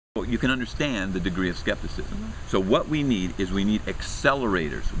you can understand the degree of skepticism. So what we need is we need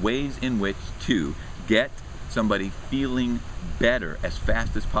accelerators, ways in which to get somebody feeling better as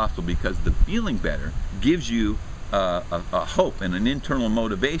fast as possible, because the feeling better gives you a hope and an internal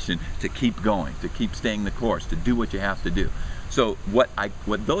motivation to keep going, to keep staying the course, to do what you have to do. So what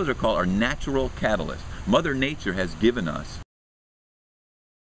those are called are natural catalysts. Mother Nature has given us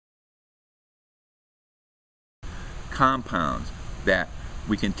compounds that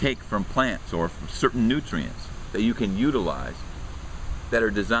we can take from plants or from certain nutrients that you can utilize that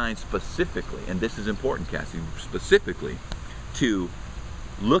are designed specifically, and this is important, Cassie, specifically to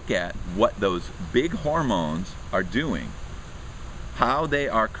look at what those big hormones are doing, how they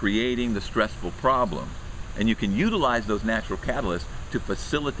are creating the stressful problem. And you can utilize those natural catalysts to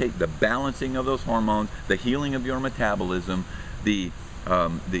facilitate the balancing of those hormones, the healing of your metabolism, the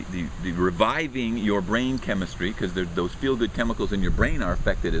reviving your brain chemistry, because those feel-good chemicals in your brain are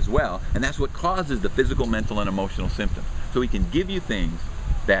affected as well, and that's what causes the physical, mental, and emotional symptoms. So we can give you things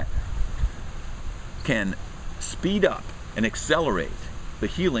that can speed up and accelerate the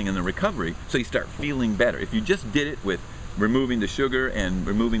healing and the recovery, so you start feeling better. If you just did it with removing the sugar and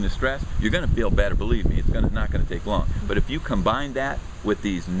removing the stress, you're going to feel better, believe me. It's not going to take long. But if you combine that with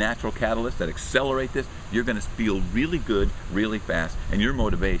these natural catalysts that accelerate this, you're going to feel really good, really fast, and your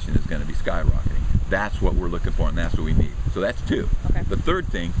motivation is going to be skyrocketing. That's what we're looking for, and that's what we need. So that's two. Okay. The third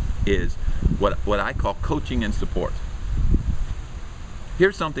thing is what I call coaching and support.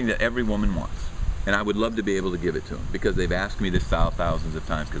 Here's something that every woman wants, and I would love to be able to give it to them, because they've asked me this thousands of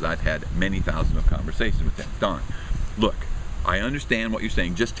times, because I've had many thousands of conversations with them. Don, look, I understand what you're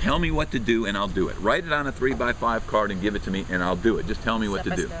saying. Just tell me what to do and I'll do it. Write it on a 3x5 card and give it to me and I'll do it. Just tell me what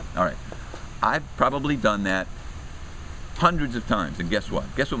to do. All right. I've probably done that hundreds of times, and guess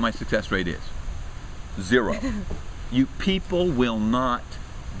what? Guess what my success rate is? 0. You people will not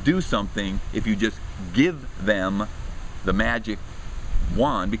do something if you just give them the magic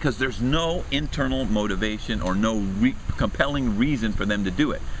wand, because there's no internal motivation or no compelling reason for them to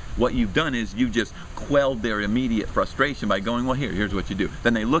do it. What you've done is you just quelled their immediate frustration by going, well, here's what you do.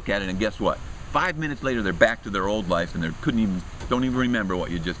 Then they look at it, and guess what? 5 minutes later, they're back to their old life, and they don't even remember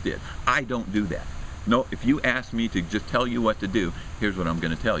what you just did. I don't do that. No, if you ask me to just tell you what to do, here's what I'm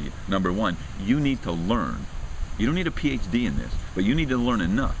going to tell you. Number one, you need to learn. You don't need a PhD in this, but you need to learn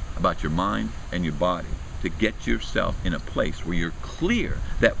enough about your mind and your body to get yourself in a place where you're clear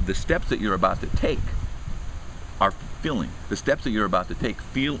that the steps that you're about to take are fulfilling. The steps that you're about to take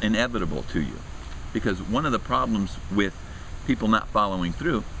feel inevitable to you. Because one of the problems with people not following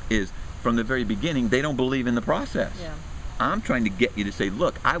through is, from the very beginning, they don't believe in the process. Yeah. I'm trying to get you to say,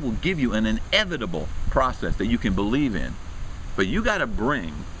 look, I will give you an inevitable process that you can believe in, but you got to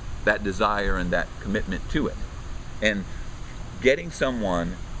bring that desire and that commitment to it. And getting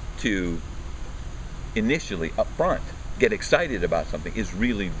someone to initially, up front, get excited about something is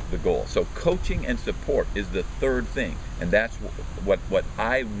really the goal. So coaching and support is the third thing, and that's what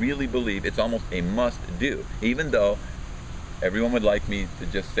I really believe it's almost a must do. Even though everyone would like me to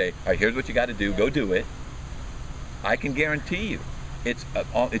just say, all right, here's what you got to do, go do it, I can guarantee you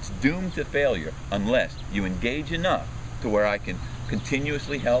it's doomed to failure unless you engage enough to where I can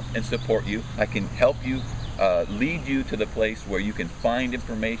continuously help and support you. I can help you, lead you to the place where you can find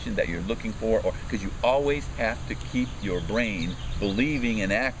information that you're looking for, or because you always have to keep your brain believing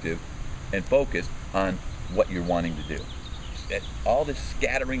and active and focused on what you're wanting to do. All this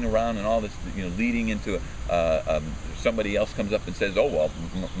scattering around and all this, leading into somebody else comes up and says, oh well,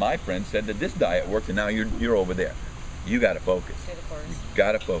 my friend said that this diet worked, and now you're over there. You got to focus. You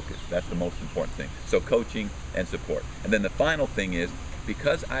got to focus. That's the most important thing. So coaching and support. And then the final thing is,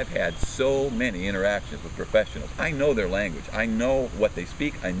 because I've had so many interactions with professionals, I know their language. I know what they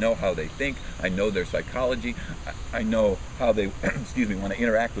speak. I know how they think. I know their psychology. I know how they, excuse me, want to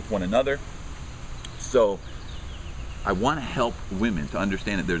interact with one another. So I want to help women to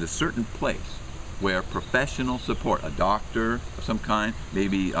understand that there's a certain place where professional support, a doctor of some kind,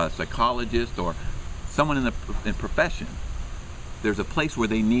 maybe a psychologist or someone in profession, there's a place where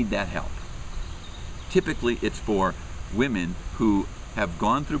they need that help. Typically, it's for women who have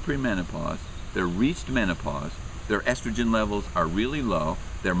gone through premenopause, they're reached menopause, their estrogen levels are really low,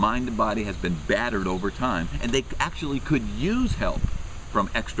 their mind and body has been battered over time, and they actually could use help from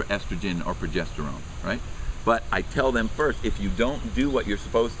extra estrogen or progesterone, right? But I tell them first, if you don't do what you're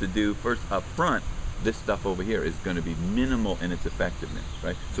supposed to do first up front, this stuff over here is going to be minimal in its effectiveness,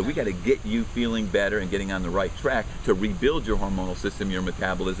 right? So we got to get you feeling better and getting on the right track to rebuild your hormonal system, your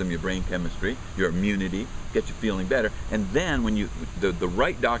metabolism, your brain chemistry, your immunity, get you feeling better. And then when the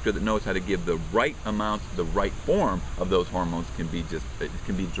right doctor that knows how to give the right amount, the right form of those hormones can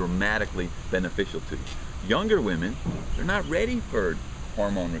be dramatically beneficial to you. Younger women, they're not ready for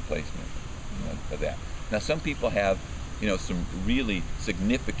hormone replacement, for that. Now some people have, some really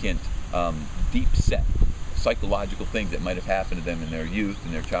significant, deep-set psychological things that might have happened to them in their youth,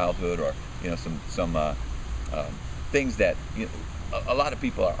 in their childhood, or some things that a lot of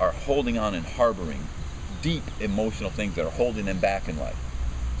people are holding on and harboring, deep emotional things that are holding them back in life.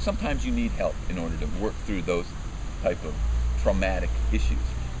 Sometimes you need help in order to work through those type of traumatic issues.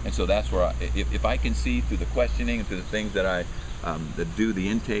 And so that's where, if I can see through the questioning and through the things that I that do the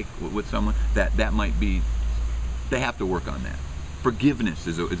intake with someone, that might be, they have to work on that. Forgiveness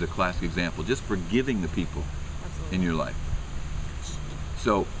is a classic example, just forgiving the people Absolutely. In your life.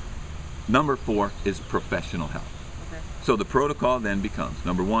 So number 4 is professional help. Okay. So the protocol then becomes,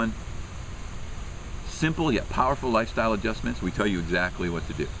 number 1, simple yet powerful lifestyle adjustments. We tell you exactly what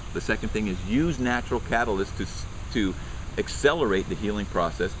to do. The second thing is use natural catalysts to accelerate the healing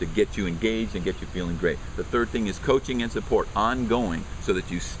process, to get you engaged and get you feeling great. The third thing is coaching and support ongoing so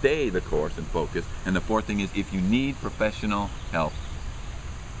that you stay the course and focus. And the fourth thing is, if you need professional help,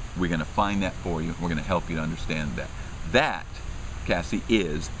 we're going to find that for you. We're going to help you to understand that. That, Cassie,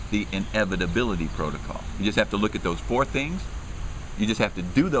 is the inevitability protocol. You just have to look at those 4 things. You just have to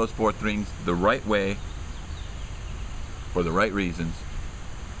do those 4 things the right way for the right reasons.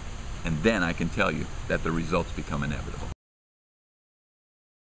 And then I can tell you that the results become inevitable.